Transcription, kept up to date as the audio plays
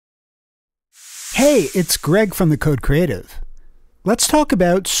Hey, it's Greg from the Code Creative. Let's talk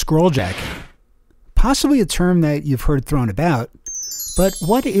about scrolljacking. Possibly a term that you've heard thrown about, but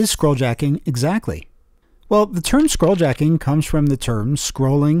what is scrolljacking exactly? Well, the term scrolljacking comes from the terms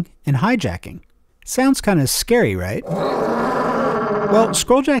scrolling and hijacking. Sounds kind of scary, right? Well,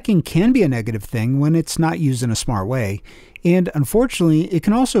 scrolljacking can be a negative thing when it's not used in a smart way, and unfortunately, it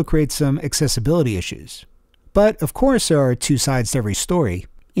can also create some accessibility issues. But of course, there are two sides to every story.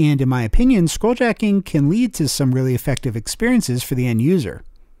 And in my opinion, scrolljacking can lead to some really effective experiences for the end user.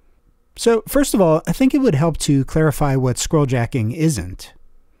 So first of all, I think it would help to clarify what scrolljacking isn't.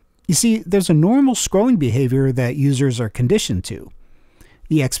 You see, there's a normal scrolling behavior that users are conditioned to.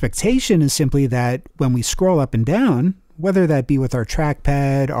 The expectation is simply that when we scroll up and down, whether that be with our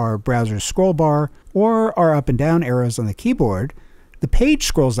trackpad, our browser scroll bar, or our up and down arrows on the keyboard, the page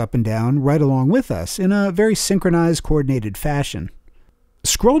scrolls up and down right along with us in a very synchronized, coordinated fashion.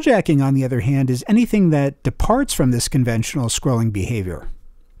 Scrolljacking, on the other hand, is anything that departs from this conventional scrolling behavior.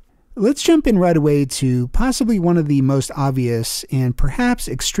 Let's jump in right away to possibly one of the most obvious and perhaps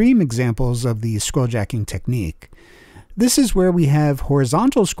extreme examples of the scrolljacking technique. This is where we have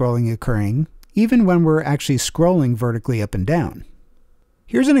horizontal scrolling occurring even when we're actually scrolling vertically up and down.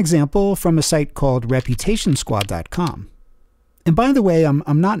 Here's an example from a site called reputationsquad.com. And by the way, I'm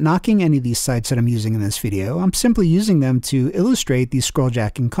not knocking any of these sites that I'm using in this video. I'm simply using them to illustrate these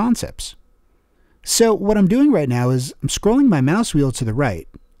scrolljacking concepts. So what I'm doing right now is I'm scrolling my mouse wheel to the right.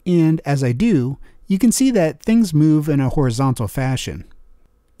 And as I do, you can see that things move in a horizontal fashion.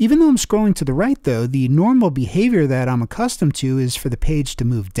 Even though I'm scrolling to the right though, the normal behavior that I'm accustomed to is for the page to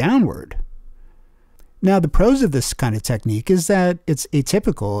move downward. Now the pros of this kind of technique is that it's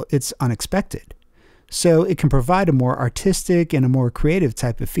atypical, it's unexpected. So it can provide a more artistic and a more creative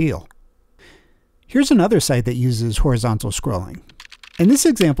type of feel. Here's another site that uses horizontal scrolling. And this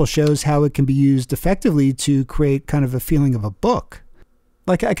example shows how it can be used effectively to create kind of a feeling of a book.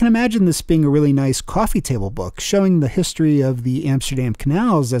 Like I can imagine this being a really nice coffee table book showing the history of the Amsterdam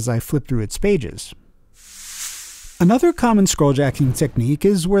canals as I flip through its pages. Another common scrolljacking technique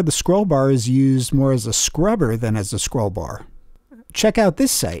is where the scroll bar is used more as a scrubber than as a scroll bar. Check out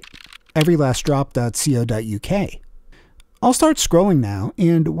this site, everylastdrop.co.uk. I'll start scrolling now,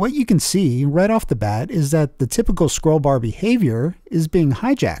 and what you can see right off the bat is that the typical scroll bar behavior is being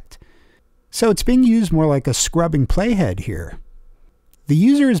hijacked. So it's being used more like a scrubbing playhead here. The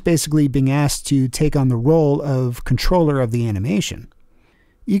user is basically being asked to take on the role of controller of the animation.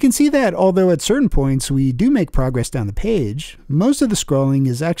 You can see that although at certain points we do make progress down the page, most of the scrolling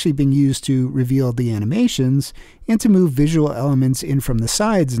is actually being used to reveal the animations and to move visual elements in from the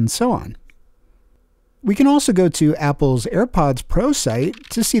sides and so on. We can also go to Apple's AirPods Pro site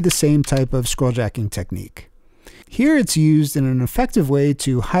to see the same type of scrolljacking technique. Here it's used in an effective way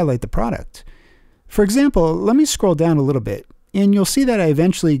to highlight the product. For example, let me scroll down a little bit, and you'll see that I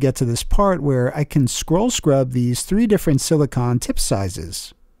eventually get to this part where I can scroll scrub these three different silicone tip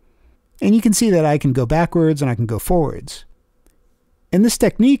sizes. And you can see that I can go backwards and I can go forwards. And this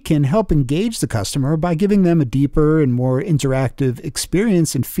technique can help engage the customer by giving them a deeper and more interactive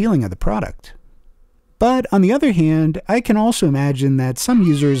experience and feeling of the product. But on the other hand, I can also imagine that some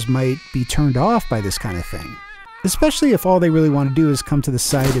users might be turned off by this kind of thing, especially if all they really want to do is come to the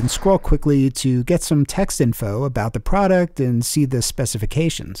site and scroll quickly to get some text info about the product and see the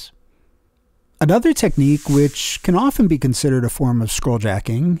specifications. Another technique, which can often be considered a form of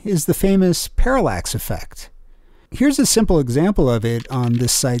scrolljacking, is the famous parallax effect. Here's a simple example of it on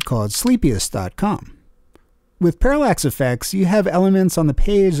this site called sleepiest.com. With parallax effects, you have elements on the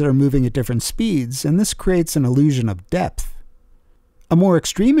page that are moving at different speeds, and this creates an illusion of depth. A more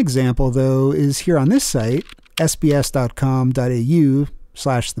extreme example, though, is here on this site,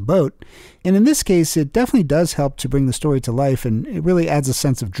 sbs.com.au/theboat, and in this case, it definitely does help to bring the story to life, and it really adds a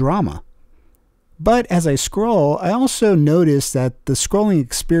sense of drama. But as I scroll, I also notice that the scrolling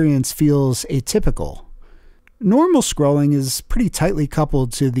experience feels atypical. Normal scrolling is pretty tightly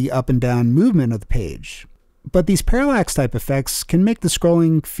coupled to the up and down movement of the page. But these parallax type effects can make the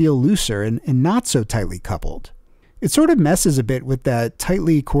scrolling feel looser and not so tightly coupled. It sort of messes a bit with that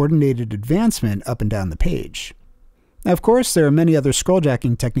tightly coordinated advancement up and down the page. Now, of course, there are many other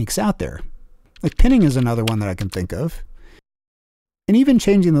scrolljacking techniques out there. Like pinning is another one that I can think of. And even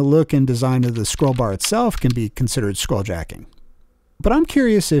changing the look and design of the scroll bar itself can be considered scrolljacking. But I'm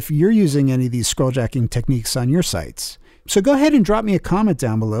curious if you're using any of these scrolljacking techniques on your sites. So go ahead and drop me a comment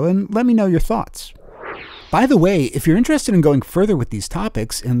down below and let me know your thoughts. By the way, if you're interested in going further with these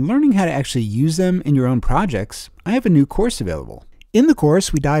topics and learning how to actually use them in your own projects, I have a new course available. In the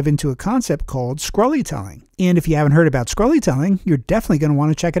course, we dive into a concept called Scrollytelling. And if you haven't heard about Scrollytelling, you're definitely going to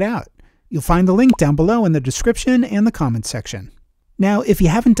want to check it out. You'll find the link down below in the description and the comments section. Now, if you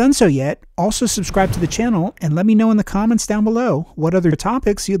haven't done so yet, also subscribe to the channel and let me know in the comments down below what other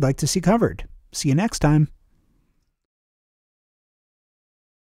topics you'd like to see covered. See you next time.